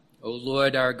O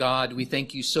Lord our God, we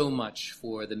thank you so much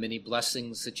for the many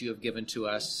blessings that you have given to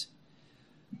us.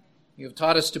 You have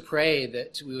taught us to pray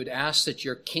that we would ask that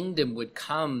your kingdom would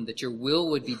come, that your will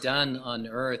would be done on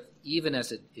earth, even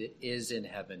as it is in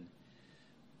heaven.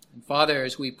 And Father,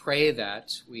 as we pray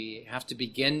that, we have to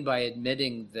begin by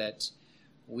admitting that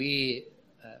we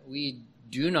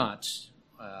do not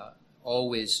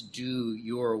always do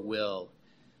your will.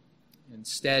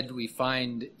 Instead, we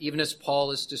find, even as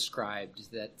Paul has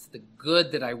described, that the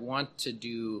good that I want to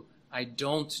do, I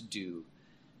don't do.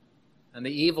 And the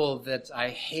evil that I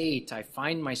hate, I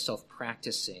find myself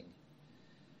practicing.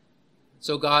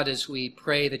 So God, as we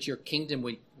pray that your kingdom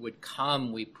would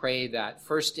come, we pray that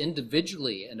first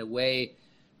individually in a way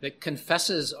that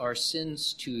confesses our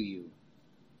sins to you.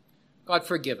 God,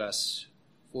 forgive us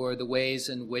for the ways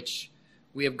in which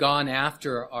we have gone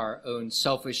after our own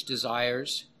selfish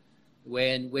desires, the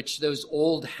way in which those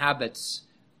old habits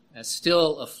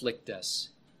still afflict us.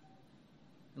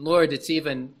 And Lord, it's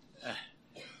even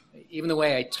the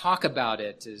way I talk about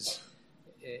it is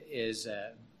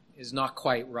not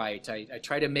quite right. I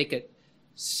try to make it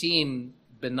seem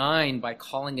benign by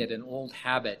calling it an old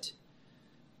habit.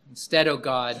 Instead, oh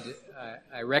God,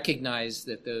 I recognize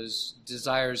that those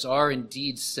desires are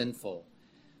indeed sinful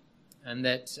and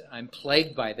that I'm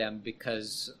plagued by them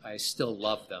because I still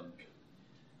love them.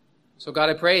 So God,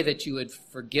 I pray that you would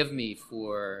forgive me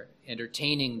for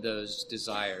entertaining those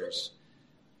desires,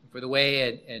 for the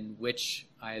way in which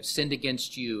I have sinned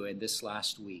against you in this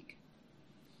last week.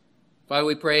 Father,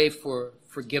 we pray for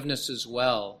forgiveness as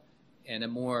well in a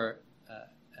more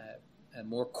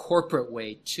corporate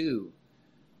way too.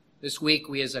 This week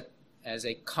we as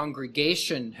a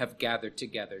congregation have gathered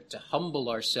together to humble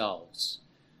ourselves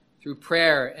through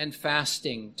prayer and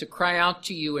fasting, to cry out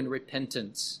to you in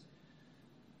repentance.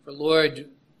 For Lord,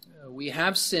 we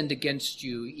have sinned against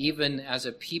you even as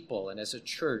a people and as a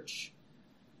church.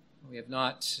 We have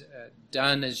not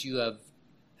done as you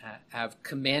have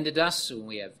commanded us, and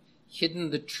we have hidden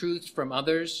the truth from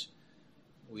others.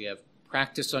 We have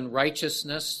practiced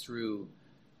unrighteousness through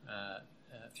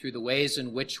the ways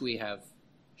in which we have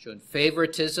shown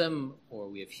favoritism, or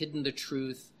we have hidden the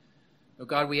truth. Oh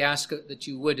God, we ask that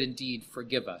you would indeed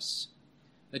forgive us,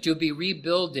 that you would be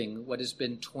rebuilding what has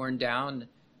been torn down,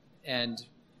 and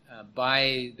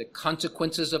by the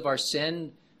consequences of our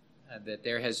sin, that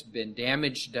there has been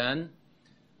damage done.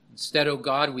 Instead, oh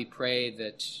God, we pray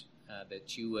that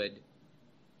you would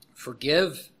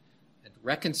forgive and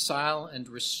reconcile and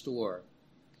restore.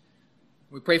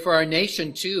 We pray for our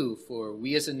nation too, for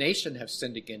we as a nation have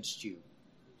sinned against you.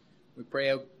 We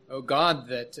pray, oh God,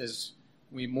 that as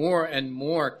we more and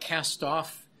more cast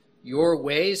off your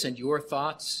ways and your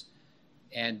thoughts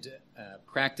and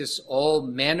practice all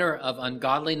manner of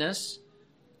ungodliness,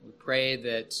 we pray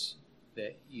that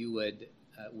you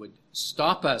would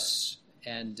stop us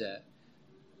and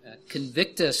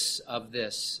convict us of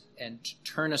this and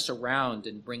turn us around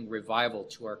and bring revival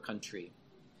to our country.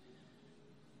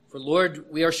 For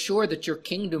Lord, we are sure that your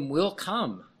kingdom will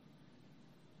come.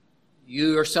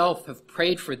 You yourself have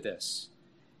prayed for this,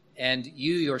 and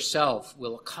you yourself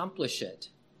will accomplish it.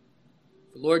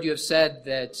 For Lord, you have said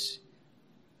that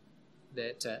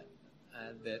the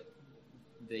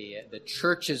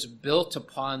church is built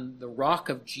upon the rock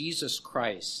of Jesus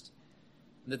Christ,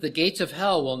 and that the gates of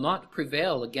hell will not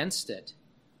prevail against it.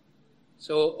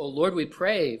 So, O Lord, we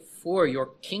pray for your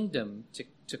kingdom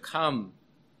to come.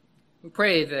 We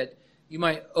pray that you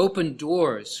might open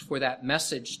doors for that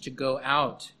message to go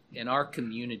out in our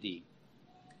community.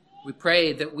 We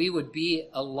pray that we would be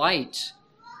a light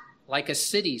like a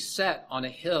city set on a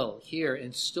hill here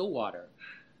in Stillwater,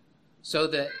 so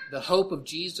that the hope of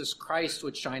Jesus Christ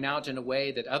would shine out in a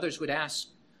way that others would ask,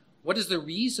 what is the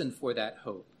reason for that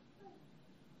hope?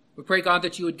 We pray, God,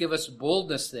 that you would give us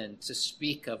boldness then to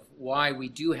speak of why we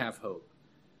do have hope.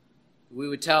 We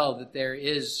would tell that there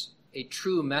is a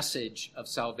true message of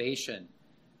salvation,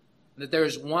 that there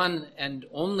is one and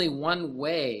only one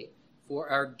way for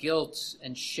our guilt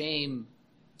and shame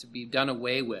to be done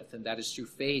away with, and that is through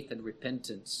faith and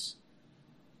repentance.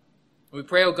 We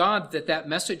pray, O God, that that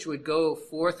message would go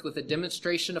forth with a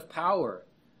demonstration of power,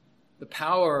 the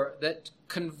power that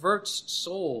converts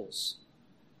souls.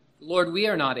 Lord, we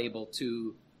are not able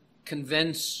to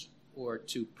convince or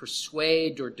to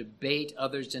persuade or debate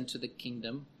others into the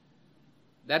kingdom.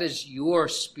 That is your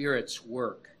Spirit's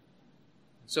work.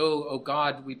 So, O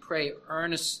God, we pray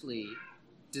earnestly,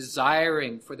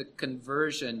 desiring for the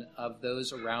conversion of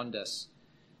those around us,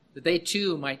 that they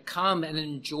too might come and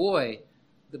enjoy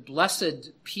the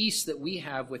blessed peace that we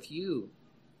have with you,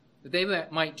 that they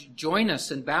might join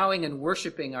us in bowing and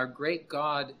worshiping our great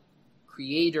God,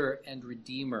 creator and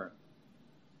redeemer.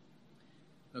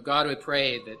 Oh God, we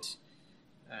pray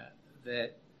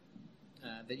that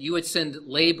you would send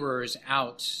laborers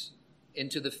out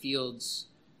into the fields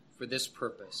for this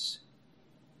purpose.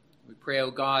 We pray, oh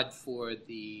God, for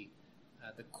the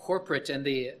corporate and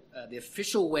the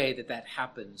official way that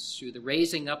happens through the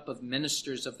raising up of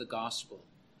ministers of the gospel.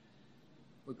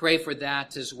 We pray for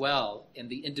that as well in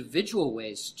the individual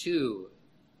ways too,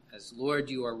 as Lord,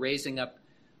 you are raising up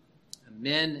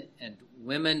men and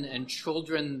women and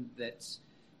children that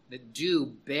do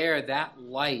bear that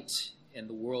light in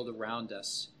the world around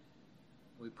us.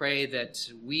 We pray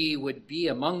that we would be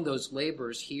among those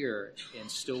laborers here in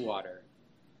Stillwater.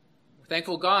 We're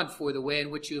thankful, God, for the way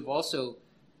in which you have also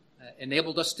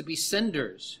enabled us to be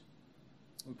senders.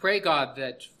 We pray, God,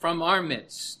 that from our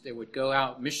midst there would go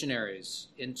out missionaries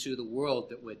into the world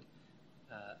that would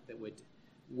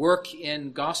work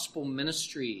in gospel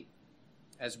ministry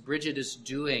as Bridget is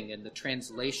doing in the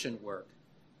translation work.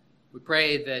 We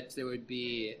pray that there would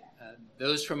be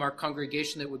those from our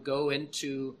congregation that would go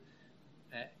into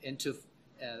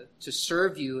to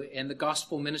serve you in the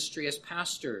gospel ministry as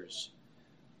pastors.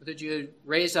 That you would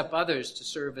raise up others to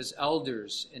serve as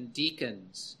elders and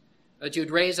deacons. That you would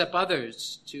raise up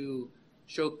others to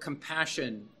show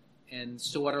compassion in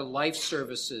Stillwater Life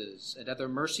Services and other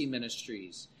mercy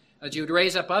ministries. That you would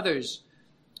raise up others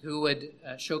who would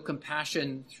show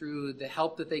compassion through the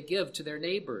help that they give to their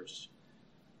neighbors.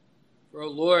 For, O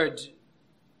Lord,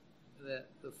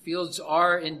 the fields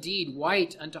are indeed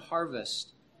white unto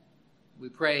harvest. We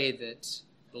pray that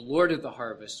the Lord of the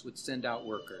harvest would send out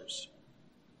workers.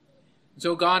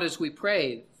 So, God, as we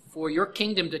pray for your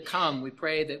kingdom to come, we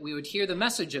pray that we would hear the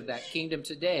message of that kingdom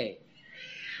today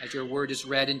as your word is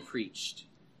read and preached.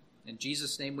 In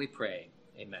Jesus' name we pray.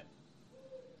 Amen.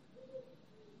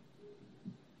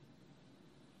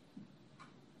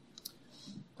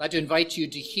 Glad to invite you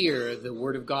to hear the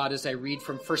word of God as I read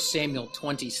from 1 Samuel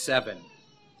 27.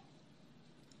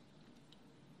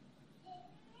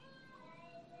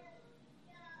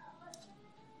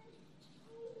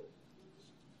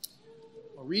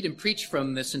 I'll read and preach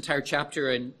from this entire chapter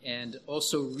and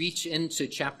also reach into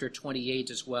chapter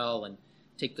 28 as well and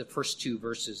take the first two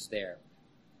verses there.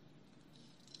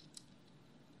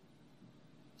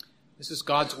 This is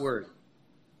God's word.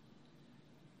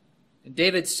 And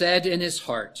David said in his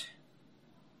heart,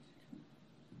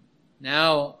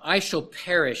 "Now I shall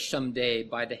perish someday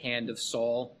by the hand of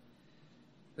Saul.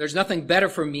 There's nothing better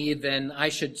for me than I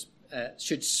should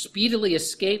speedily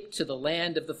escape to the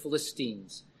land of the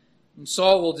Philistines. And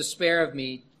Saul will despair of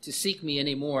me to seek me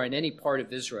any more in any part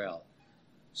of Israel.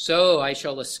 So I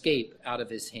shall escape out of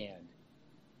his hand."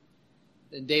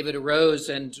 Then David arose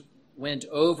and went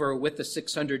over with the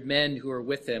 600 men who were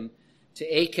with him to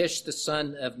Achish the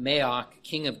son of Maoch,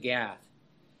 king of Gath.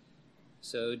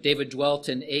 So David dwelt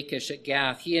in Achish at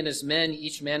Gath, he and his men,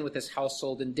 each man with his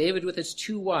household, and David with his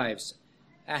 2 wives,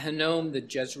 Ahinoam the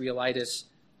Jezreelitess,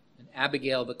 and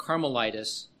Abigail the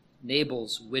Carmelitess,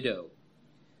 Nabal's widow.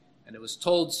 And it was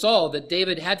told Saul that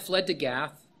David had fled to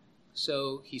Gath,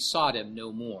 so he sought him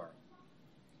no more.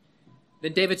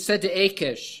 Then David said to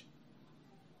Achish,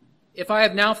 "If I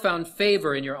have now found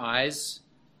favor in your eyes,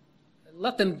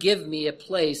 let them give me a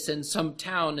place in some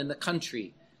town in the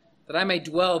country, that I may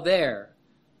dwell there.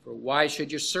 For why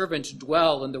should your servant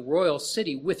dwell in the royal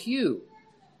city with you?"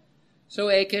 So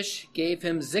Achish gave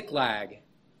him Ziklag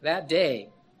that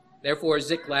day. Therefore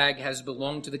Ziklag has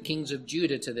belonged to the kings of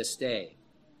Judah to this day.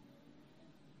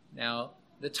 Now,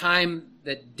 the time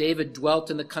that David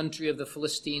dwelt in the country of the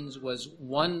Philistines was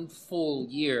 1 full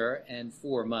year and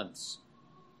 4 months.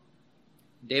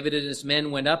 David and his men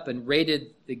went up and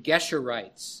raided the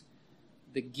Geshurites,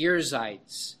 the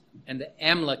Girzites, and the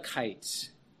Amalekites.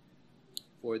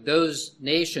 For those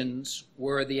nations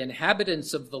were the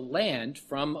inhabitants of the land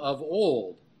from of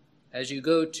old, as you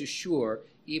go to Shur,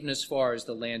 even as far as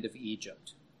the land of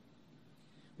Egypt.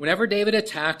 Whenever David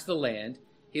attacked the land,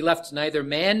 he left neither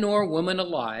man nor woman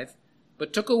alive,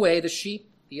 but took away the sheep,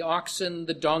 the oxen,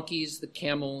 the donkeys, the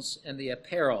camels, and the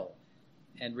apparel,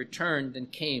 and returned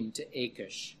and came to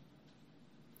Achish.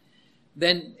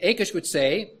 Then Achish would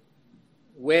say,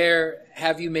 "Where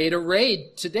have you made a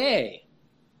raid today?"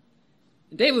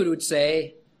 And David would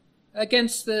say,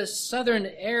 "Against the southern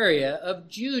area of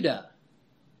Judah,"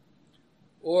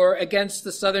 or against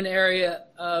the southern area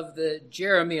of the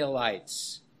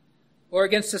Jerahmeelites, or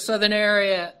against the southern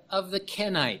area of the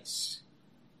Kenites.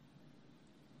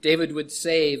 David would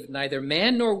save neither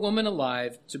man nor woman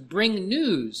alive to bring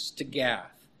news to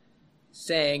Gath,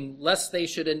 saying, lest they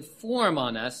should inform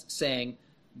on us, saying,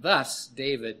 "Thus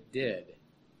David did."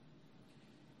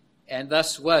 and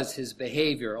thus was his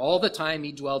behavior all the time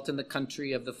he dwelt in the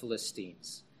country of the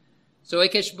Philistines. So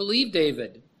Achish believed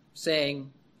David,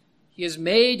 saying, "He has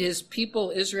made his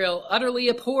people Israel utterly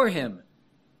abhor him.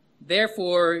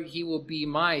 Therefore he will be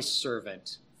my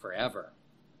servant forever."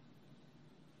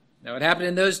 Now it happened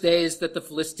in those days that the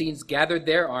Philistines gathered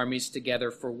their armies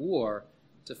together for war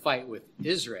to fight with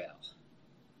Israel.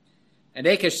 And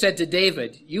Achish said to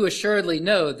David, "You assuredly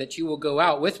know that you will go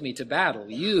out with me to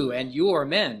battle, you and your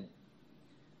men."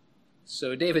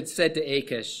 So David said to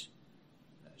Achish,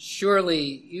 "Surely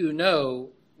you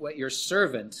know what your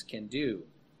servant can do."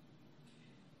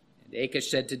 And Achish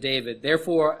said to David,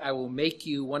 "Therefore I will make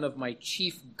you one of my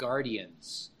chief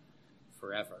guardians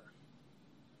forever."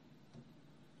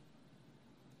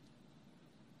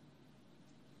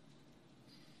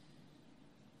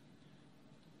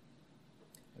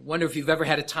 I wonder if you've ever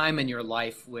had a time in your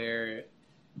life where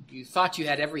you thought you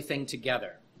had everything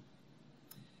together,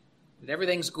 that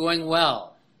everything's going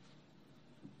well,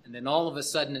 and then all of a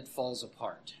sudden it falls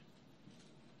apart.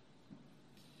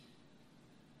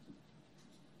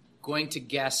 Going to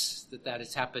guess that that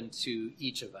has happened to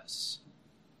each of us.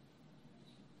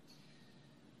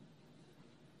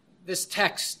 This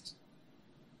text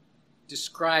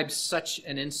describes such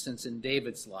an instance in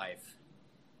David's life.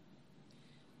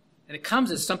 And it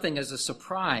comes as something as a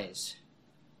surprise.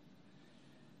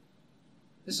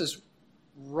 This is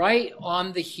right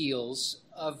on the heels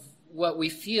of what we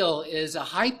feel is a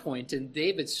high point in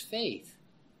David's faith.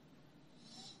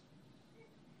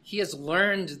 He has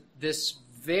learned this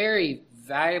very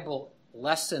valuable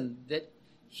lesson that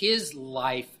his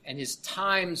life and his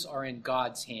times are in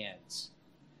God's hands.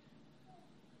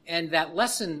 And that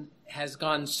lesson has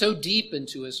gone so deep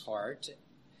into his heart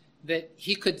that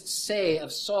he could say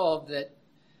of Saul that,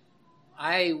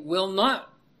 "I will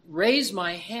not raise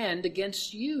my hand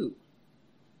against you."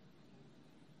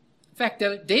 In fact,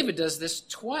 David does this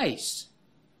twice.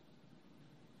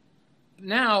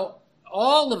 Now,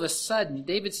 all of a sudden,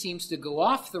 David seems to go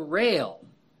off the rail,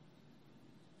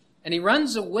 and he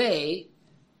runs away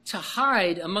to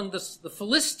hide among the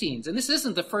Philistines. And this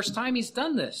isn't the first time he's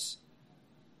done this.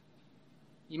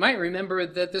 You might remember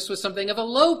that this was something of a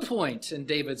low point in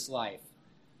David's life,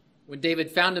 when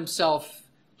David found himself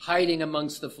hiding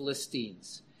amongst the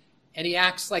Philistines. And he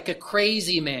acts like a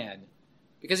crazy man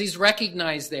because he's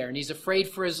recognized there and he's afraid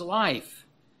for his life.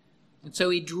 And so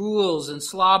he drools and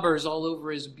slobbers all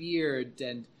over his beard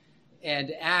and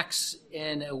acts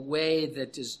in a way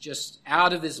that is just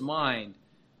out of his mind.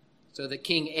 So that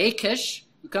King Achish,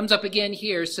 who comes up again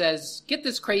here, says, "Get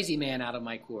this crazy man out of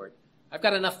my court. I've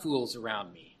got enough fools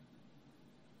around me."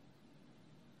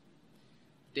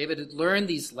 David had learned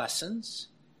these lessons,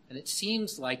 and it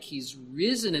seems like he's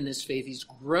risen in his faith. He's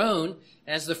grown,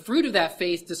 and as the fruit of that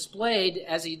faith displayed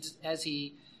as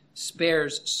he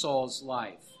spares Saul's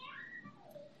life.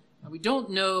 Now, we don't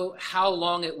know how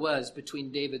long it was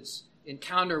between David's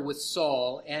encounter with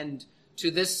Saul and to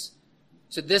this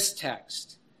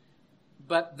text,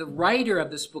 but the writer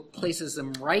of this book places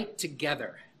them right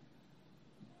together.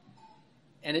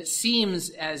 And it seems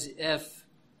as if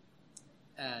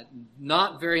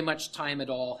not very much time at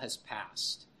all has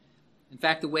passed. In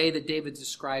fact, the way that David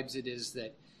describes it is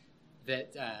that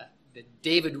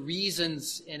David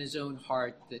reasons in his own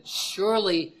heart that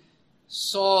surely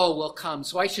Saul will come,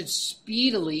 so I should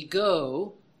speedily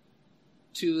go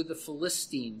to the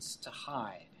Philistines to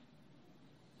hide.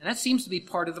 And that seems to be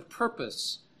part of the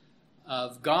purpose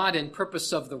of God and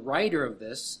purpose of the writer of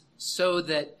this, so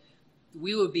that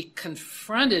we would be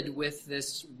confronted with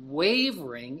this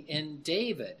wavering in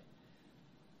David.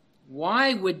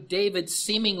 Why would David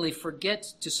seemingly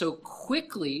forget to so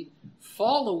quickly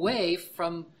fall away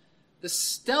from the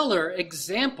stellar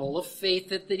example of faith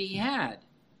that he had?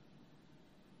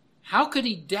 How could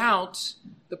he doubt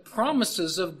the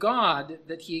promises of God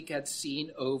that he had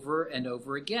seen over and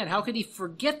over again? How could he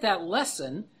forget that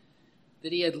lesson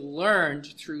that he had learned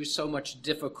through so much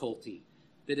difficulty?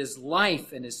 That his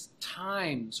life and his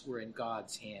times were in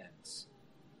God's hands.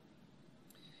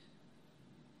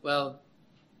 Well,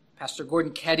 Pastor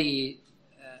Gordon Ketty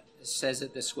says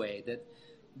it this way, that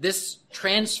this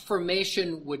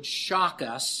transformation would shock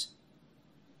us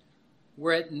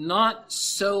were it not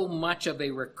so much of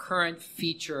a recurrent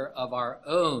feature of our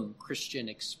own Christian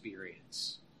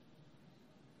experience.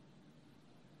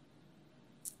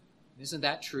 Isn't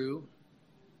that true?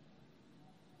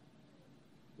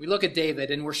 We look at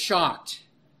David and we're shocked.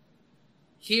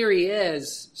 Here he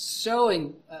is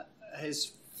showing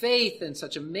his faith in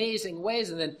such amazing ways,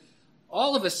 and then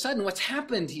all of a sudden what's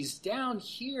happened? He's down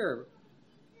here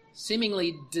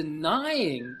seemingly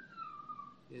denying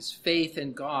is faith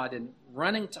in God and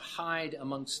running to hide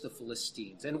amongst the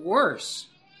Philistines. And worse.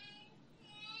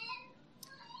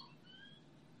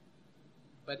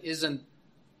 But isn't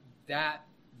that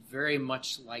very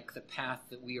much like the path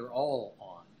that we are all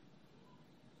on?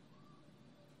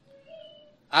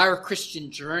 Our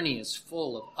Christian journey is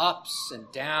full of ups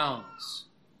and downs.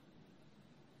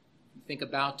 Think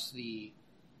about the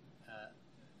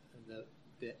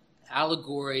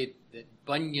allegory that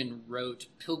Bunyan wrote,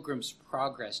 Pilgrim's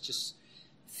Progress. Just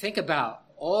think about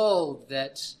all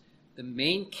that the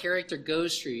main character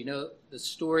goes through. You know, the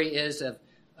story is of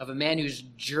a man who's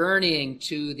journeying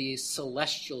to the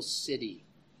celestial city.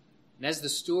 And as the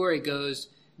story goes,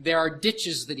 there are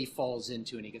ditches that he falls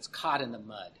into, and he gets caught in the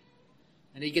mud.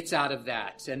 And he gets out of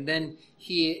that. And then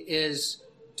he is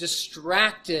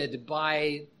distracted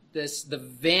by the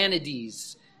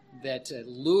vanities that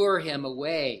lure him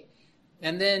away.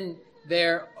 And then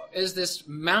there is this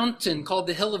mountain called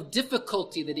the Hill of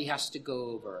Difficulty that he has to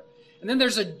go over. And then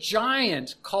there's a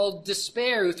giant called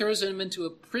Despair who throws him into a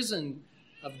prison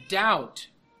of doubt.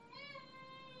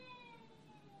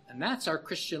 And that's our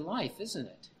Christian life, isn't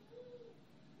it?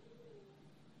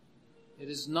 It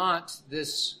is not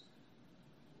this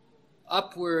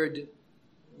upward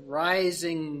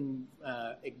rising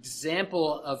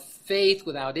example of faith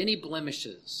without any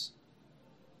blemishes.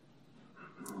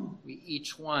 We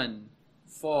each one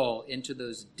fall into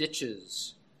those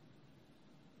ditches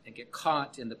and get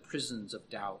caught in the prisons of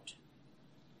doubt.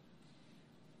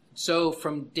 So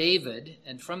from David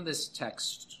and from this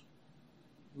text,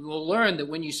 we will learn that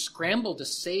when you scramble to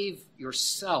save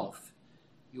yourself,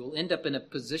 you will end up in a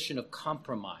position of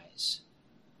compromise.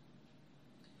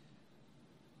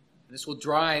 This will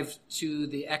drive to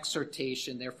the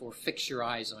exhortation, therefore, fix your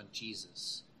eyes on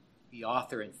Jesus, the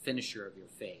author and finisher of your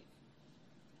faith.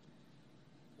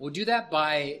 We'll do that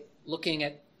by looking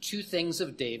at two things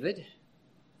of David.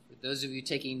 For those of you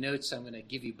taking notes, I'm going to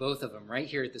give you both of them right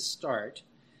here at the start.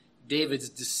 David's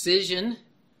decision,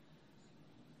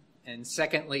 and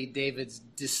secondly, David's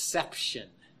deception.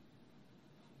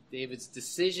 David's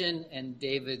decision and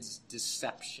David's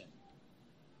deception.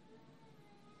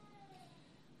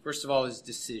 First of all, his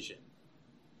decision.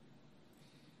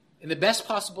 In the best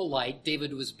possible light,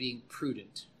 David was being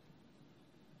prudent.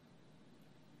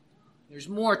 There's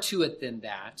more to it than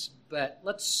that, but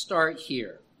let's start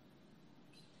here.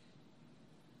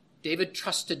 David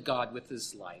trusted God with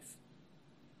his life,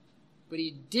 but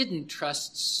he didn't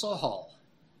trust Saul.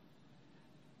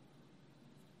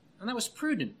 And that was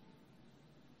prudent.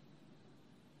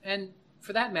 And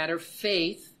for that matter,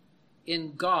 faith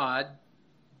in God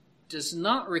does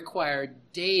not require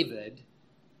David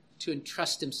to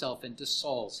entrust himself into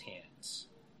Saul's hands.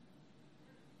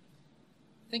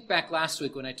 Think back last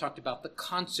week when I talked about the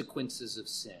consequences of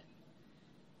sin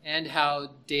and how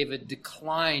David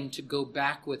declined to go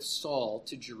back with Saul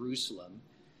to Jerusalem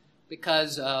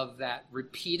because of that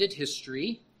repeated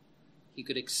history. He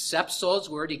could accept Saul's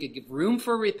word, he could give room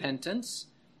for repentance,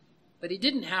 but he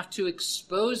didn't have to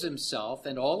expose himself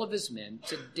and all of his men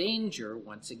to danger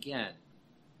once again.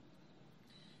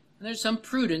 And there's some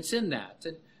prudence in that.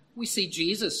 And we see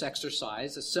Jesus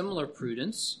exercise a similar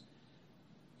prudence.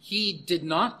 He did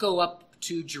not go up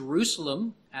to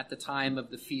Jerusalem at the time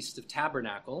of the Feast of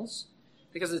Tabernacles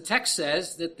because the text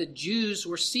says that the Jews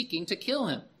were seeking to kill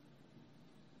him.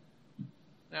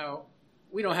 Now,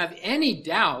 we don't have any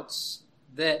doubts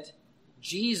that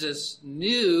Jesus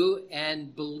knew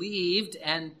and believed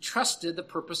and trusted the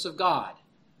purpose of God.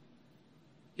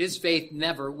 His faith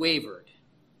never wavered.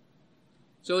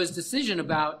 So his decision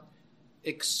about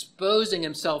exposing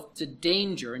himself to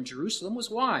danger in Jerusalem was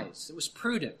wise. It was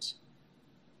prudent.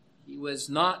 He was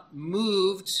not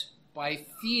moved by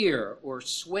fear or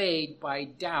swayed by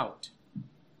doubt.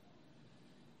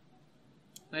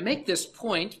 I make this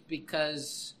point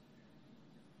because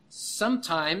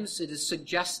sometimes it is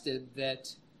suggested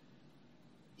that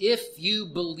if you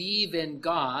believe in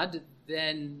God,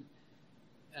 then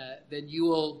you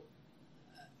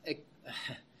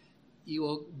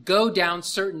will go down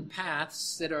certain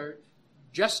paths that are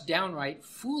just downright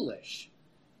foolish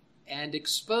and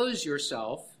expose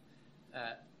yourself.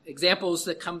 Examples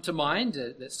that come to mind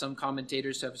that some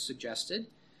commentators have suggested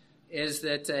is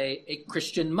that a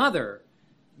Christian mother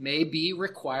may be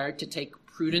required to take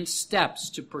prudent steps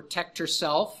to protect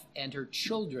herself and her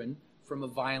children from a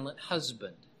violent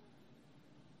husband.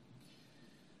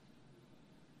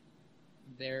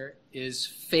 There is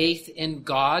faith in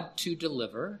God to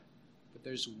deliver, but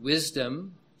there's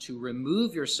wisdom to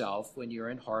remove yourself when you're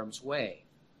in harm's way.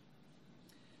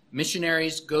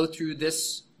 Missionaries go through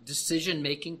this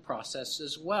decision-making process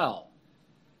as well.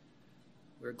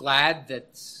 We're glad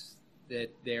that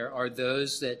there are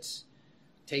those that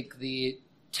take the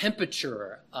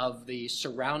temperature of the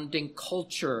surrounding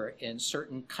culture in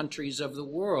certain countries of the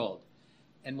world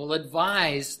and will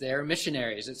advise their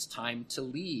missionaries it's time to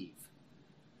leave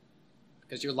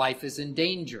because your life is in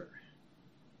danger.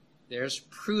 There's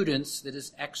prudence that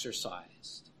is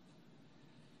exercised.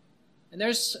 And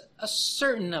there's a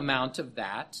certain amount of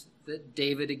that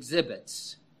David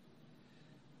exhibits.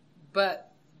 But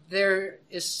there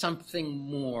is something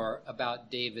more about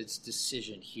David's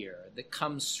decision here that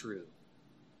comes through.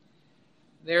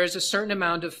 There is a certain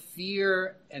amount of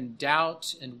fear and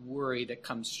doubt and worry that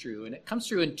comes through, and it comes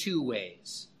through in two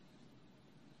ways.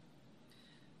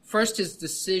 First, his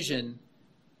decision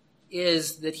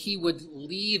is that he would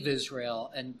leave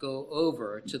Israel and go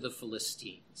over to the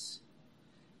Philistines.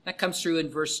 That comes through in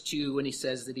verse 2 when he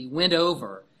says that he went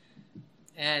over,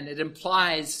 and it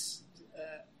implies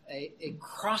a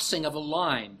crossing of a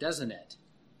line, doesn't it?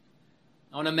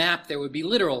 On a map, there would be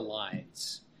literal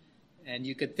lines. And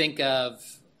you could think of,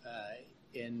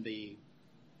 in the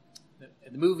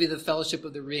movie The Fellowship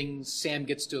of the Ring, Sam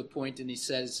gets to a point and he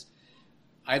says,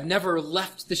 I've never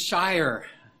left the Shire.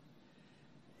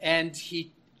 And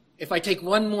if I take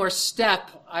one more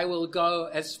step, I will go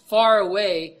as far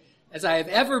away as I have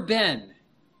ever been.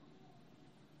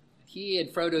 He and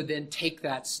Frodo then take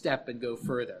that step and go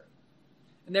further.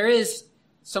 And there is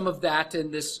some of that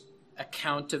in this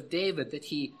account of David, that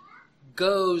he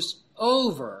goes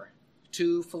over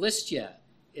to Philistia.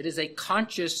 It is a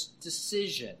conscious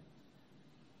decision.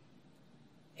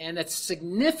 And it's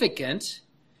significant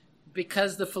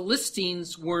because the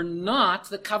Philistines were not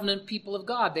the covenant people of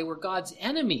God. They were God's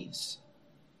enemies.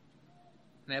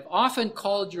 And I've often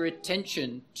called your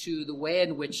attention to the way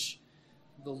in which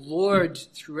the Lord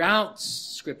throughout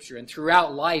Scripture and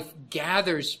throughout life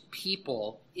gathers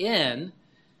people in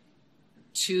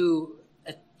to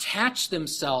attach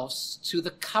themselves to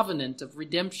the covenant of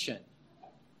redemption.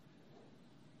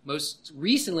 Most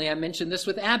recently, I mentioned this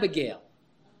with Abigail,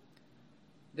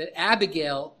 that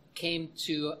Abigail came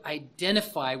to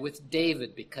identify with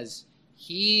David because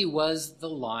he was the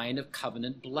line of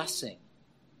covenant blessing.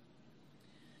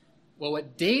 Well,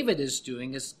 what David is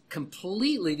doing is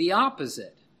completely the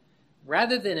opposite.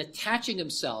 Rather than attaching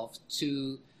himself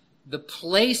to the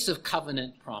place of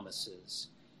covenant promises,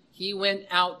 he went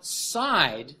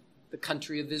outside the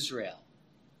country of Israel.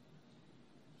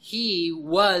 He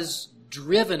was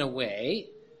driven away,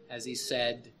 as he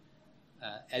said,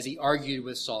 as he argued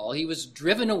with Saul, he was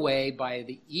driven away by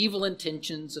the evil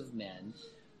intentions of men.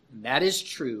 And that is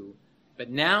true.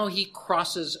 But now he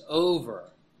crosses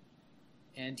over,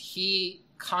 and he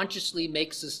consciously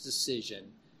makes this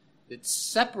decision that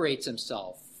separates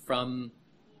himself from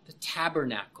the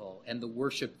tabernacle and the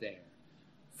worship there,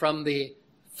 from the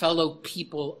fellow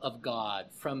people of God,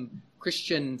 from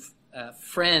Christian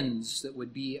friends that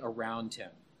would be around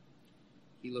him.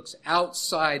 He looks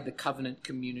outside the covenant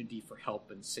community for help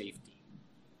and safety.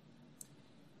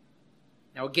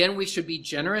 Now again, we should be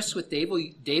generous with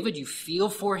David. You feel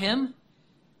for him.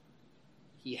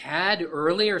 He had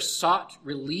earlier sought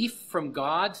relief from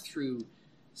God through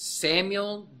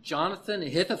Samuel, Jonathan,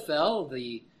 Ahithophel,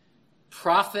 the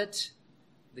prophet,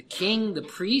 the king, the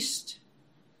priest,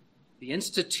 the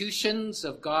institutions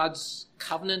of God's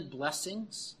covenant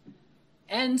blessings,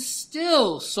 and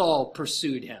still Saul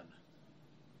pursued him.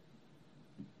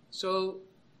 So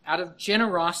out of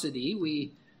generosity,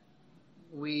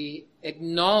 we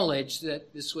acknowledge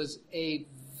that this was a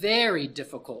very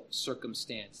difficult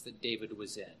circumstance that David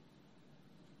was in.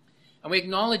 And we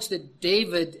acknowledge that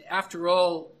David, after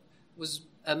all, was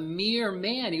a mere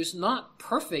man. He was not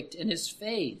perfect in his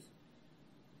faith.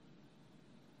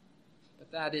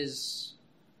 But that is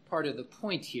part of the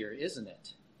point here, isn't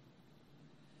it?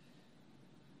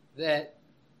 That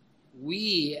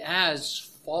we, as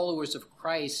followers of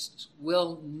Christ,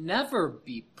 will never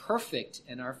be perfect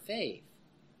in our faith.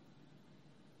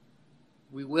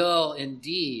 We will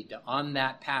indeed, on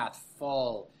that path,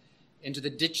 fall into the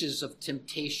ditches of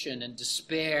temptation and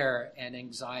despair and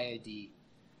anxiety.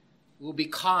 We will be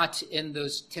caught in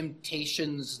those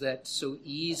temptations that so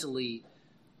easily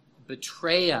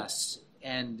betray us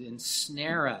and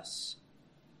ensnare us.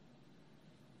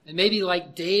 And maybe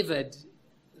like David,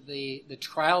 the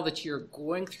trial that you're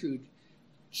going through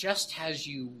just has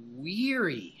you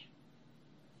weary.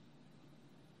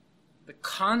 The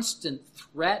constant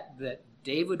threat that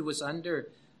David was under,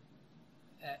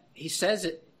 he says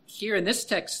it here in this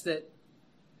text that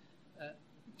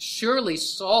surely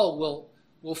Saul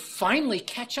will finally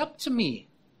catch up to me.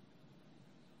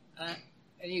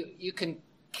 And you can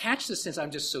catch the sense,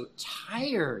 I'm just so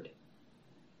tired.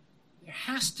 There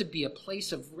has to be a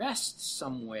place of rest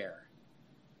somewhere.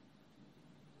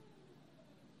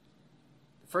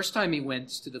 The first time he went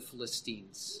to the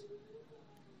Philistines,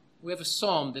 we have a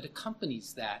psalm that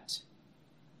accompanies that.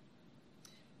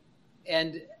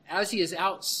 And as he is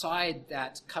outside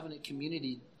that covenant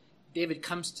community, David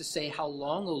comes to say, "How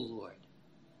long, O Lord?"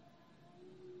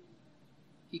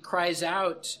 He cries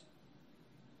out,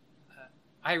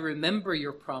 "I remember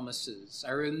your promises.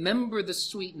 I remember the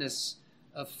sweetness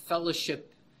of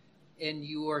fellowship in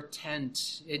your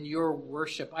tent, in your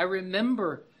worship. I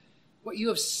remember what you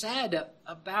have said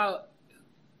about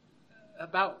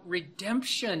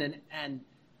redemption, and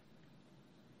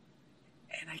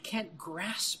I can't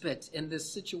grasp it in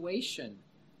this situation.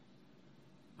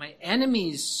 My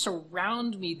enemies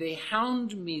surround me, they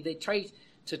hound me, they try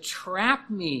to trap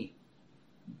me.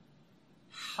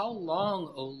 How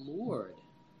long, O Lord?"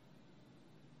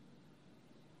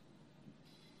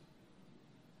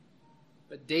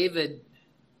 But David,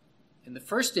 in the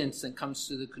first instant, comes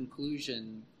to the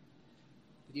conclusion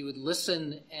that he would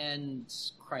listen and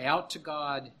cry out to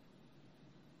God.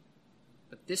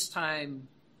 But this time,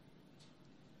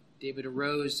 David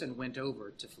arose and went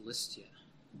over to Philistia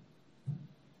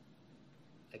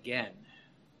again.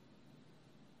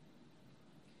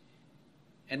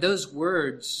 And those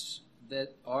words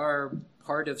that are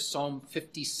part of Psalm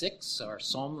 56, our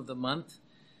Psalm of the month,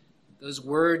 those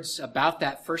words about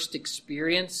that first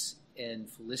experience in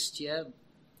Philistia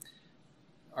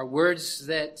are words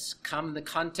that come in the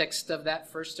context of that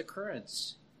first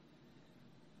occurrence.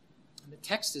 And the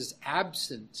text is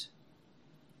absent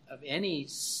of any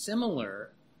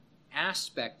similar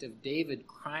aspect of David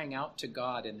crying out to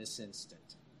God in this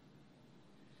instant.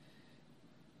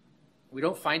 We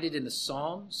don't find it in the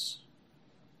Psalms.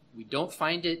 We don't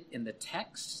find it in the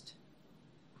text.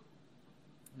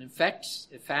 And in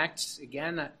fact,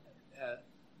 again,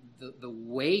 the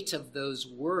weight of those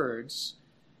words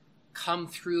come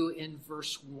through in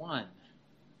verse 1.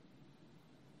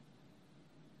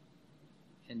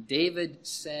 And David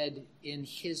said in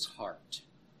his heart.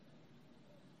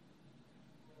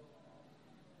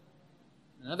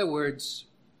 In other words,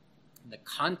 in the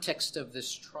context of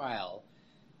this trial,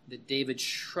 that David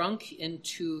shrunk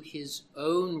into his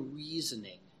own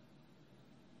reasoning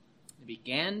and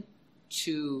began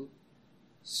to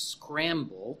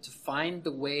scramble to find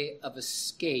the way of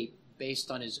escape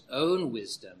based on his own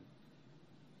wisdom,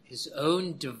 his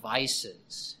own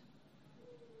devices.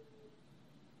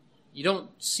 You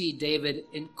don't see David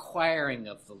inquiring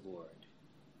of the Lord.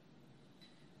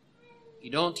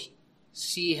 You don't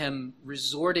see him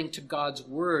resorting to God's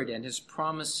word and his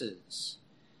promises.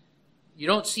 You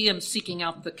don't see him seeking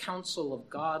out the counsel of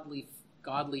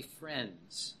godly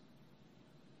friends.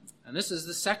 And this is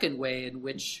the second way in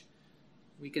which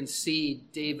we can see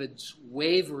David's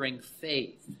wavering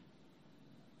faith.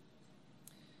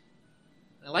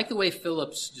 I like the way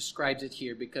Phillips describes it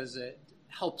here because it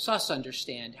helps us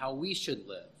understand how we should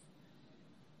live.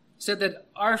 He said that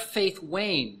our faith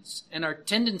wanes and our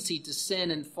tendency to sin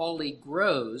and folly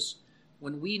grows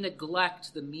when we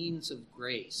neglect the means of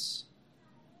grace.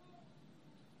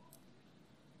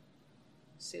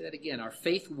 Say that again. Our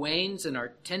faith wanes and our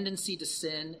tendency to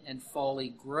sin and folly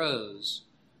grows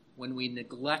when we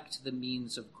neglect the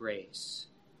means of grace.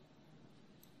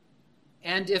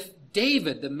 And if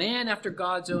David, the man after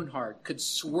God's own heart, could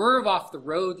swerve off the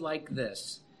road like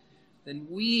this, then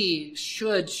we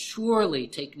should surely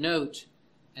take note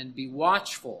and be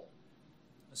watchful,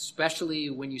 especially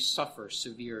when you suffer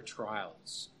severe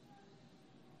trials.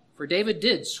 For David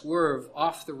did swerve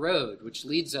off the road, which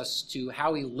leads us to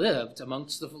how he lived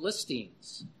amongst the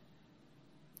Philistines.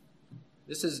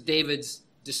 This is David's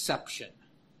deception.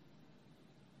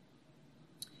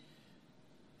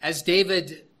 As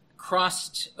David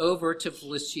crossed over to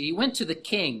Philistia, he went to the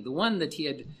king, the one that he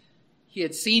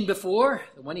had seen before,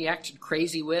 the one he acted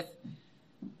crazy with,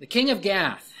 the king of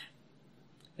Gath.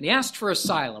 And he asked for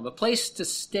asylum, a place to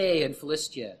stay in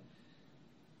Philistia.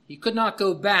 He could not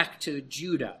go back to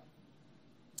Judah.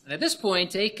 And at this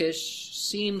point, Achish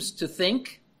seems to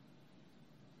think,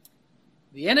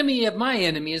 the enemy of my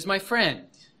enemy is my friend.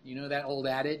 You know that old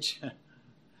adage?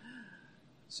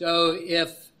 So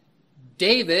if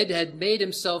David had made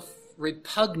himself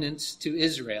repugnant to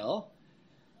Israel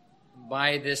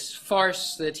by this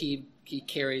farce that he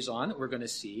carries on, that we're going to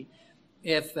see,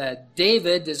 if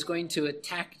David is going to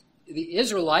attack the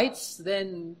Israelites,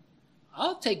 then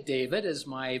I'll take David as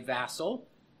my vassal.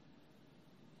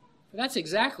 But that's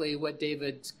exactly what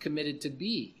David committed to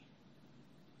be.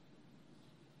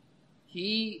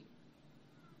 He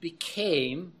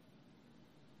became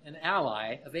an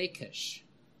ally of Achish.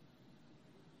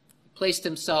 He placed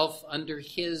himself under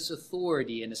his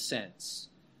authority in a sense.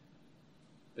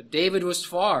 But David was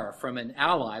far from an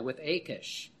ally with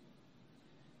Achish.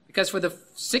 Because for the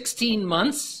 16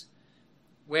 months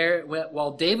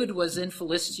while David was in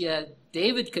Philistia,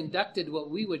 David conducted what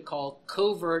we would call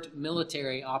covert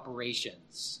military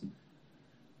operations.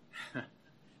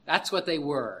 That's what they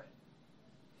were.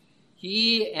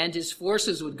 He and his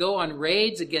forces would go on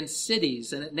raids against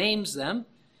cities, and it names them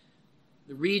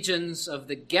the regions of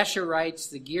the Geshurites,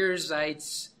 the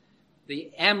Girzites,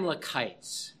 the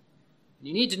Amalekites. And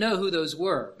you need to know who those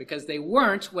were, because they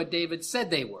weren't what David said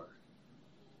they were.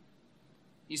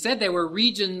 He said they were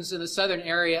regions in the southern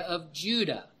area of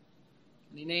Judah.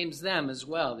 And he names them as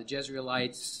well, the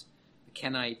Jezreelites, the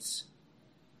Kenites.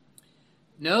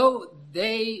 No,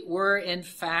 they were in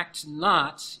fact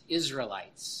not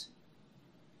Israelites.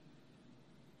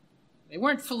 They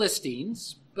weren't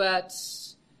Philistines, but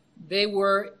they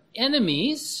were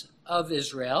enemies of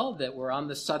Israel that were on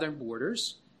the southern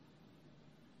borders.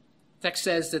 The text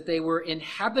says that they were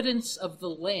inhabitants of the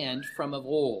land from of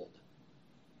old.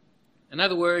 In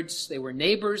other words, they were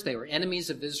neighbors, they were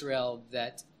enemies of Israel,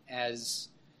 that as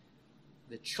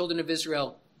the children of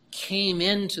Israel came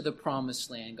into the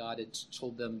promised land, God had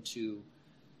told them to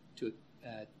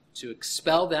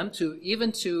expel them, to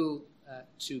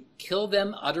kill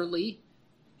them utterly,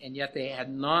 and yet they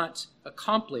had not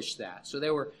accomplished that. So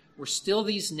there were still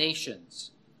these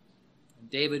nations, and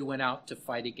David went out to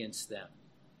fight against them.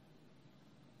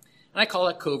 And I call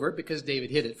it covert because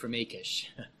David hid it from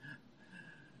Achish.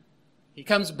 He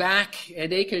comes back,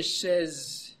 and Achish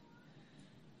says,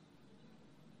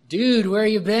 "Dude, where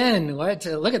you been?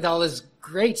 Look at all this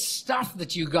great stuff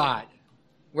that you got.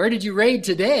 Where did you raid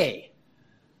today?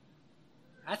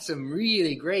 That's some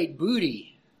really great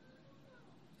booty."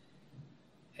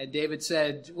 And David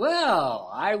said, "Well,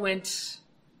 I went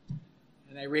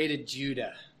and I raided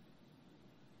Judah.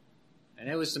 And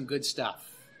it was some good stuff."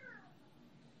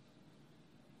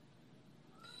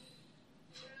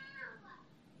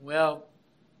 Well,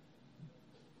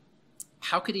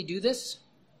 how could he do this?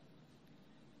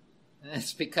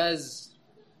 It's because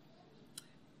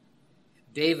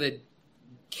David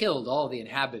killed all the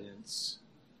inhabitants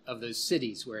of those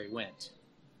cities where he went.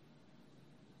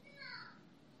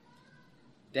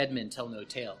 Dead men tell no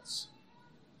tales.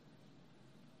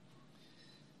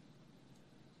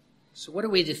 So what are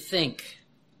we to think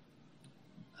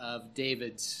of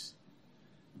David's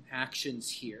actions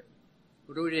here?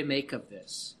 What are we to make of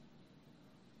this?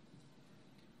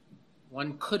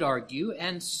 One could argue,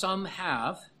 and some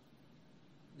have,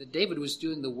 that David was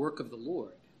doing the work of the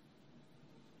Lord.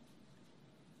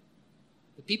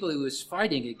 The people he was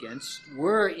fighting against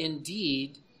were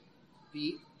indeed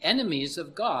the enemies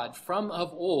of God from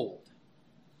of old.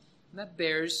 And that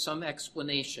bears some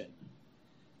explanation.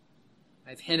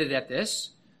 I've hinted at this.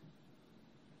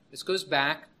 This goes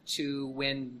back to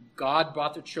when God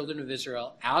brought the children of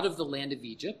Israel out of the land of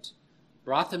Egypt,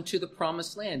 brought them to the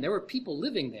promised land. There were people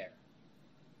living there.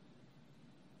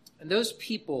 And those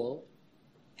people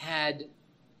had,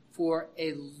 for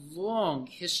a long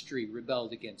history,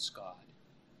 rebelled against God.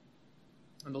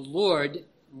 And the Lord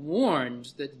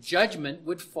warned that judgment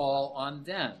would fall on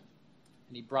them.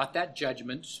 And he brought that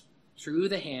judgment through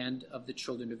the hand of the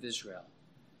children of Israel.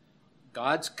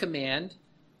 God's command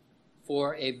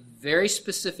for a very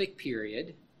specific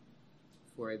period,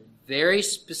 for a very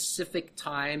specific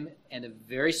time, and a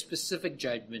very specific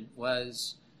judgment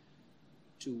was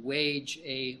to wage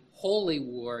a holy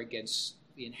war against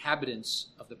the inhabitants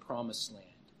of the promised land.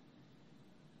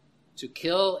 To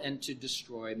kill and to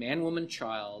destroy man, woman,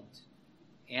 child,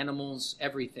 animals,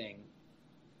 everything,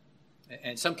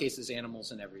 and in some cases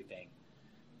animals and everything,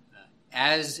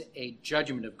 as a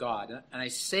judgment of God. And I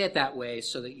say it that way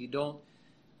so that you don't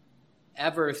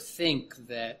ever think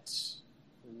that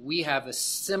we have a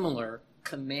similar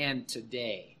command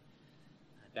today.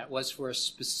 That was for a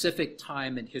specific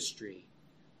time in history.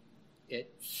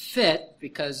 It fit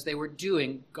because they were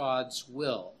doing God's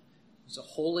will. It was a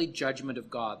holy judgment of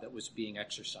God that was being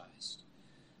exercised.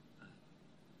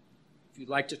 If you'd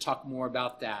like to talk more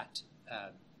about that,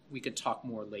 we could talk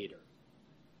more later.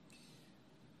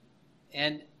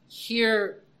 And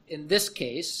here, in this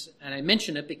case, and I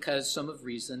mention it because some have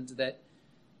reasoned that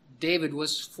David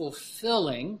was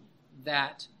fulfilling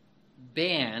that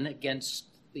ban against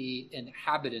the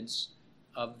inhabitants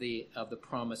of the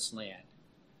promised land.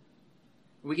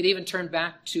 We could even turn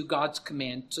back to God's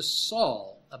command to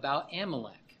Saul about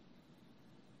Amalek.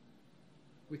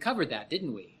 We covered that,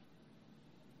 didn't we?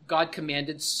 God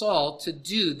commanded Saul to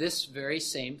do this very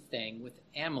same thing with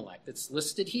Amalek that's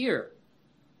listed here.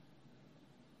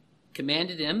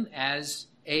 Commanded him as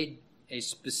a a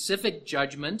specific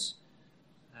judgment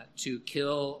to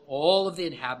kill all of the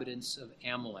inhabitants of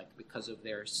Amalek because of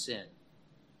their sin.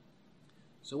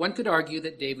 So one could argue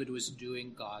that David was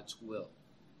doing God's will.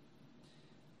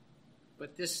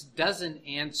 But this doesn't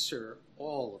answer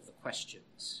all of the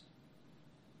questions.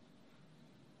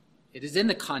 It is in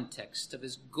the context of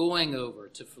his going over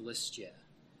to Philistia,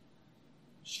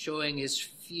 showing his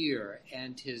fear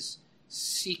and his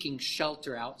seeking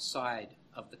shelter outside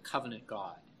of the covenant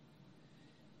God.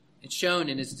 It's shown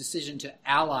in his decision to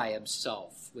ally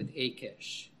himself with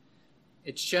Achish.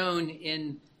 It's shown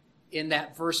in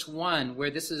that verse 1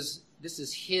 where this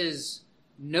is his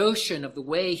notion of the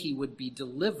way he would be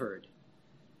delivered.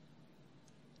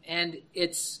 And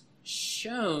it's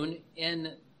shown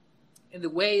in the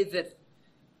way that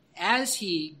as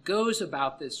he goes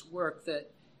about this work,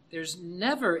 that there's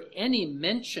never any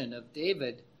mention of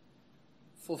David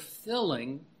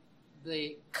fulfilling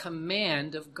the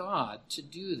command of God to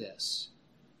do this.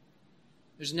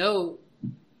 There's not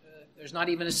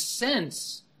even a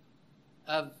sense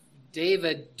of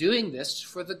David doing this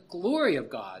for the glory of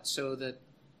God, so that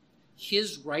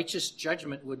his righteous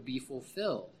judgment would be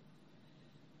fulfilled.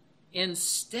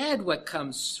 Instead, what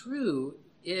comes through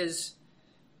is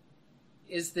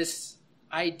this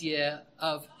idea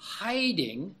of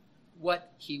hiding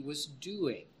what he was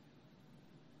doing.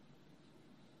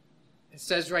 It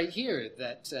says right here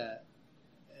that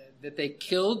they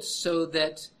killed so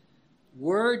that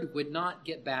word would not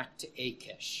get back to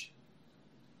Achish.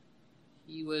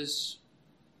 He was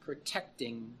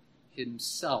protecting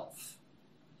himself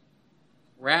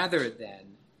rather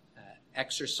than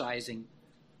exercising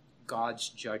God's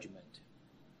judgment.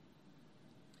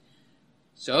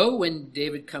 So when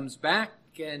David comes back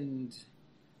and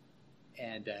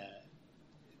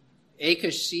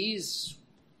Achish sees,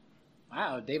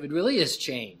 wow, David really has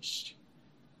changed.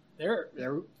 There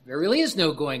really is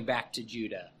no going back to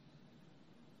Judah.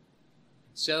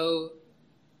 So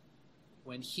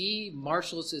when he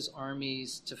marshals his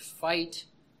armies to fight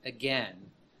again,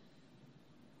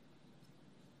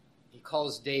 he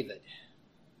calls David.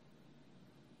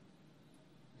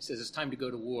 He says, it's time to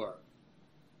go to war.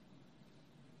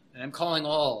 And I'm calling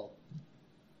all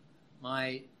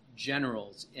my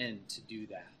generals in to do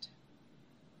that.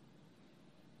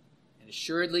 And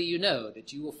assuredly you know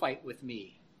that you will fight with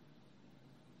me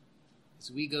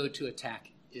as we go to attack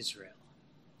Israel.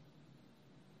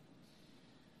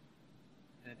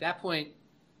 And at that point,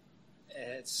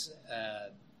 it's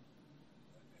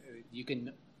you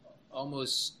can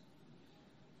almost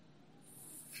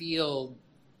feel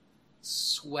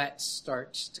sweat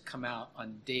starts to come out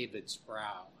on David's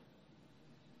brow.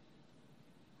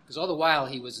 Because all the while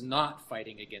he was not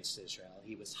fighting against Israel.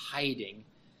 He was hiding.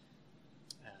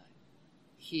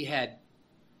 He had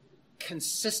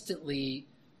consistently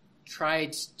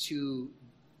tried to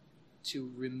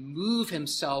remove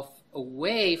himself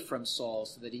away from Saul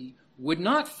so that he would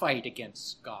not fight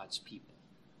against God's people.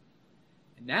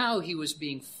 And now he was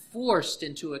being forced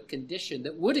into a condition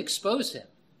that would expose him,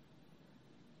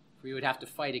 for he would have to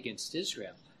fight against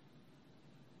Israel.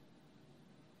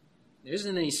 There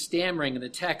isn't any stammering in the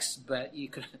text, but you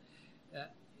could,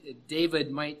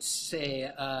 David might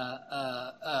say,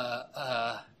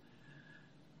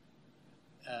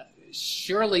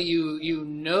 surely you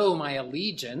know my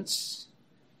allegiance.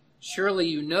 Surely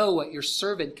you know what your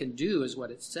servant can do, is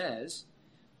what it says,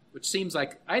 which seems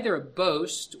like either a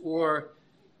boast or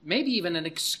maybe even an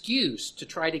excuse to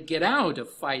try to get out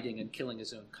of fighting and killing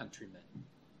his own countrymen.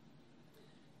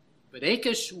 But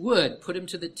Achish would put him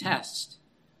to the test.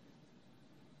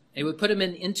 It would put him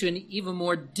into an even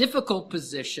more difficult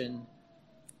position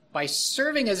by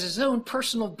serving as his own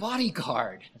personal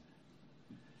bodyguard.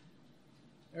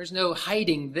 There's no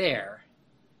hiding there.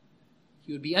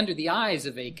 He would be under the eyes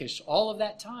of Achish all of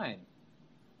that time.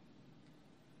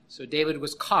 So David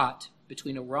was caught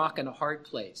between a rock and a hard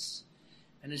place.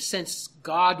 And in a sense,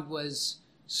 God was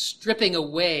stripping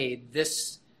away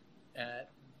this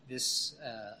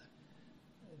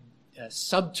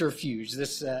subterfuge,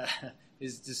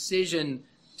 his decision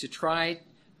to try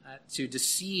to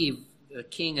deceive the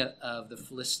king of the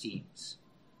Philistines.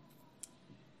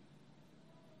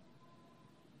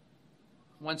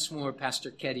 Once more,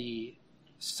 Pastor Keddy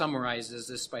summarizes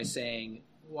this by saying,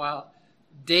 while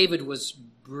David was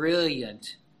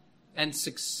brilliant and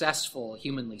successful,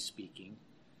 humanly speaking,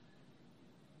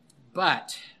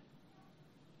 but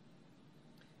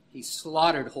he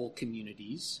slaughtered whole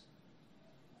communities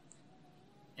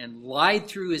and lied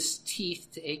through his teeth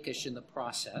to Achish in the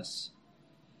process.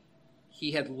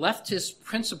 He had left his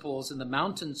principles in the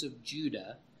mountains of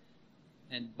Judah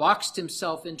and boxed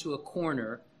himself into a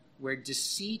corner where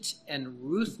deceit and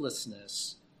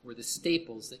ruthlessness were the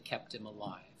staples that kept him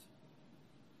alive.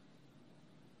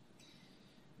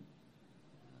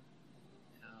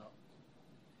 Now,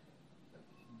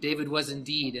 David was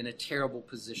indeed in a terrible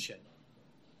position.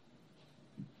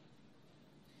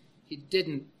 He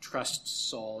didn't trust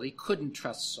Saul. He couldn't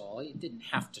trust Saul. He didn't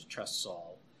have to trust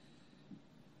Saul.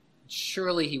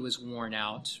 Surely he was worn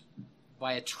out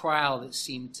by a trial that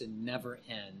seemed to never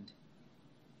end.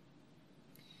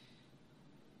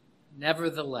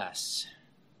 Nevertheless,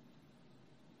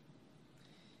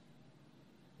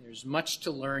 there's much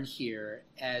to learn here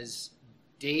as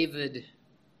David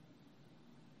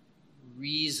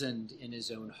reasoned in his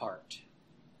own heart.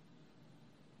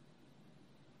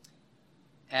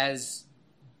 As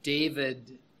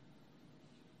David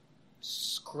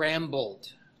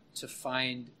scrambled to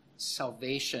find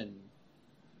salvation,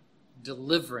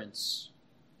 deliverance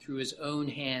through his own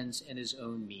hands and his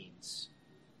own means.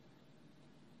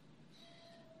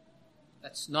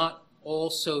 That's not all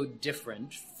so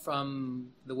different from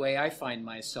the way I find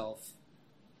myself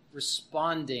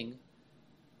responding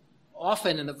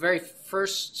often in the very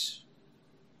first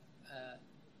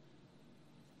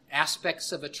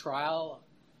aspects of a trial.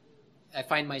 I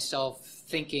find myself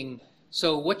thinking,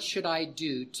 so what should I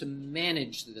do to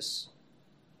manage this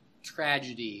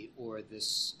tragedy or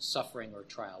this suffering or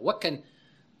trial?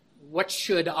 What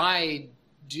should I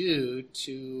do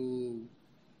to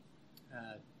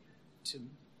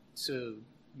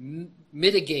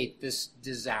mitigate this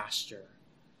disaster?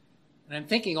 And I'm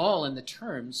thinking all in the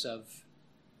terms of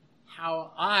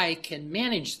how I can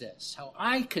manage this, how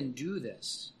I can do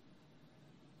this.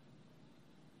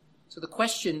 So the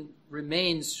question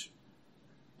remains,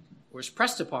 or is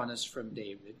pressed upon us from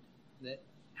David, that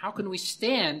how can we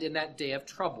stand in that day of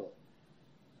trouble?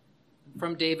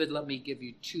 From David, let me give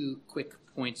you 2 quick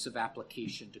points of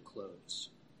application to close.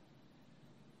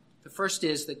 The first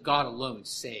is that God alone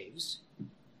saves.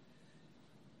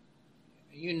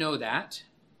 You know that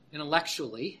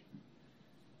intellectually.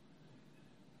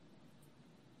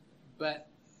 But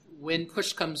when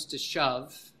push comes to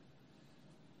shove,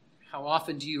 how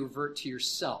often do you revert to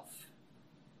yourself?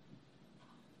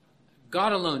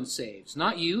 God alone saves,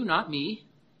 not you, not me.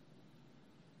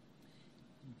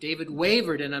 David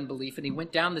wavered in unbelief, and he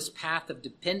went down this path of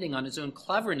depending on his own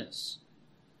cleverness,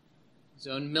 his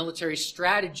own military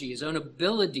strategy, his own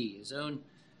ability,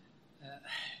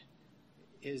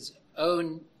 his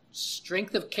own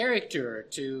strength of character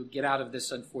to get out of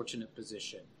this unfortunate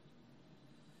position.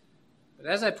 But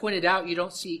as I pointed out, you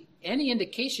don't see any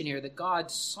indication here that that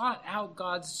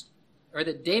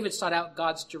David sought out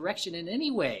God's direction in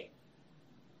any way,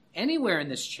 anywhere in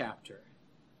this chapter.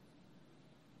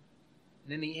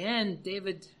 And in the end,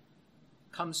 David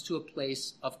comes to a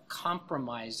place of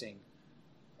compromising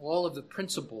all of the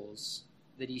principles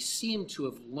that he seemed to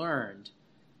have learned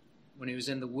when he was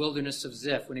in the wilderness of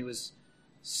Ziph, when he was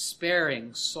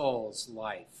sparing Saul's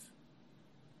life.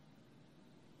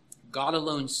 God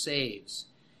alone saves.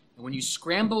 And when you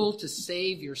scramble to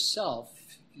save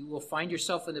yourself, you will find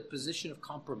yourself in a position of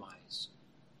compromise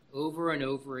over and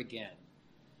over again.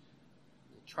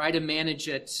 You'll try to manage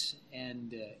it,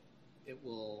 and it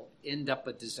will end up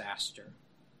a disaster.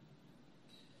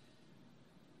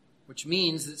 Which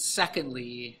means that,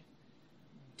 secondly,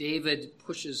 David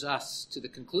pushes us to the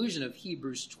conclusion of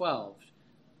Hebrews 12.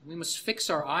 We must fix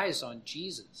our eyes on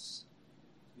Jesus,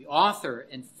 the author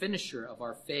and finisher of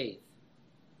our faith.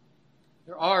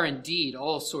 There are indeed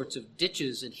all sorts of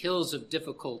ditches and hills of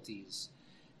difficulties,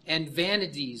 and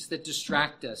vanities that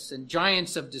distract us, and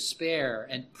giants of despair,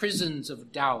 and prisons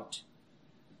of doubt.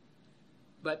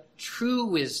 But true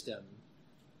wisdom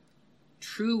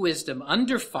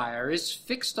under fire is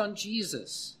fixed on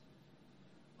Jesus,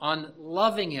 on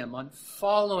loving him, on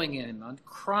following him, on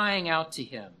crying out to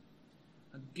him,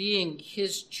 on being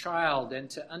his child,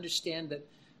 and to understand that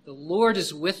the Lord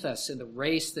is with us in the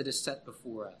race that is set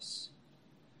before us.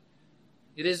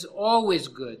 It is always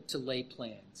good to lay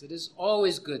plans. It is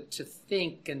always good to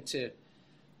think and to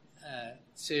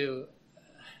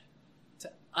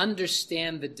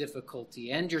understand the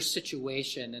difficulty and your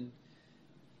situation.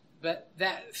 But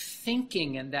that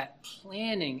thinking and that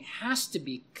planning has to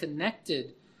be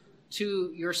connected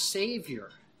to your Savior.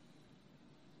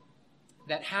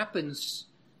 That happens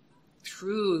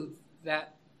through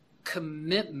that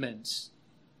commitment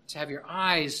to have your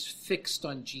eyes fixed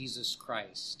on Jesus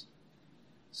Christ,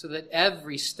 so that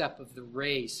every step of the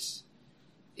race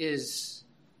is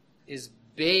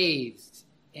bathed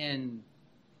in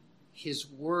his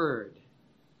word,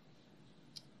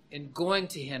 in going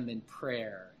to him in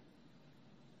prayer,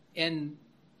 in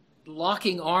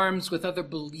locking arms with other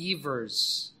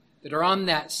believers that are on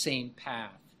that same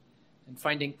path and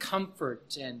finding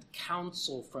comfort and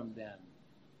counsel from them.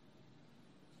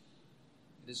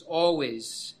 It is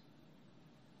always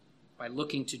by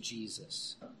looking to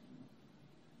Jesus.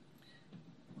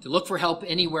 To look for help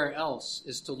anywhere else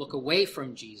is to look away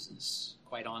from Jesus,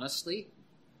 quite honestly.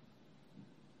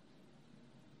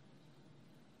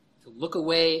 To look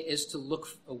away is to look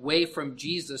away from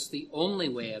Jesus, the only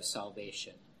way of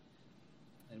salvation.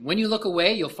 And when you look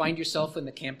away, you'll find yourself in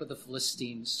the camp of the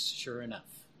Philistines, sure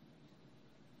enough.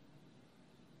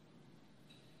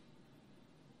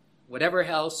 Whatever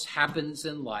else happens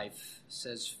in life,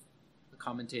 says the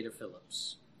commentator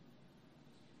Phillips,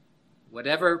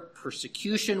 whatever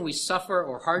persecution we suffer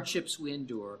or hardships we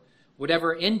endure,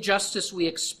 whatever injustice we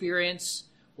experience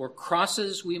or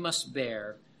crosses we must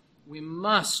bear, we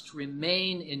must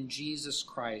remain in Jesus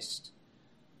Christ,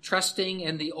 trusting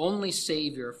in the only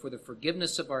Savior for the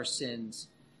forgiveness of our sins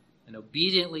and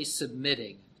obediently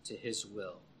submitting to his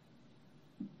will.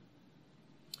 I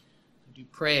do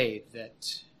pray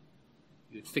that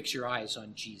you would fix your eyes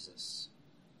on Jesus.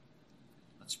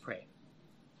 Let's pray.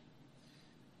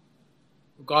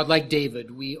 God, like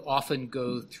David, we often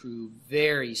go through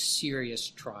very serious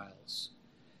trials.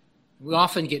 We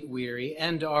often get weary,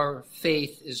 and our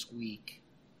faith is weak.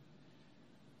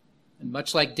 And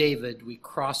much like David, we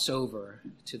cross over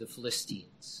to the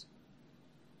Philistines.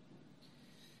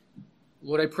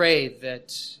 Lord, I pray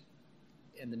that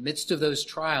in the midst of those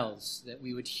trials, that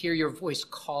we would hear your voice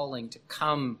calling to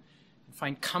come and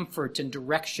find comfort and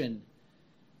direction,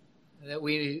 that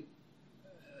we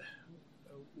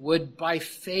would by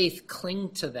faith cling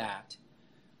to that.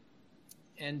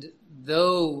 And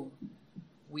though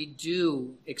we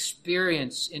do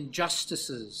experience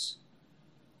injustices,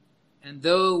 and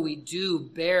though we do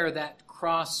bear that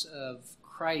cross of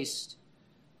Christ,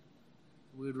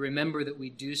 we would remember that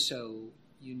we do so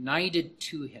united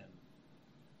to him.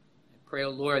 I pray,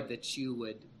 O Lord, that you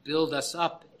would build us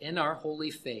up in our holy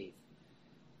faith,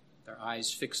 with our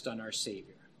eyes fixed on our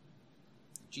Savior.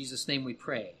 In Jesus' name we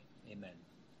pray. Amen.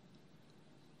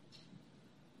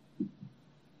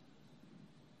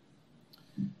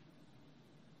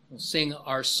 We'll sing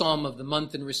our Psalm of the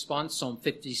Month in response, Psalm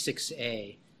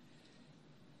 56a.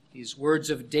 These words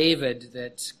of David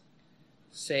that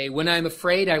say, "When I'm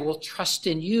afraid, I will trust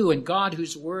in you, and God,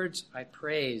 whose words I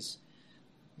praise."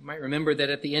 You might remember that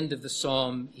at the end of the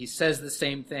psalm, he says the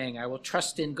same thing. I will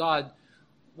trust in God.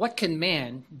 What can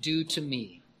man do to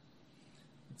me?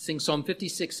 Let's sing Psalm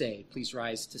 56a. Please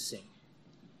rise to sing.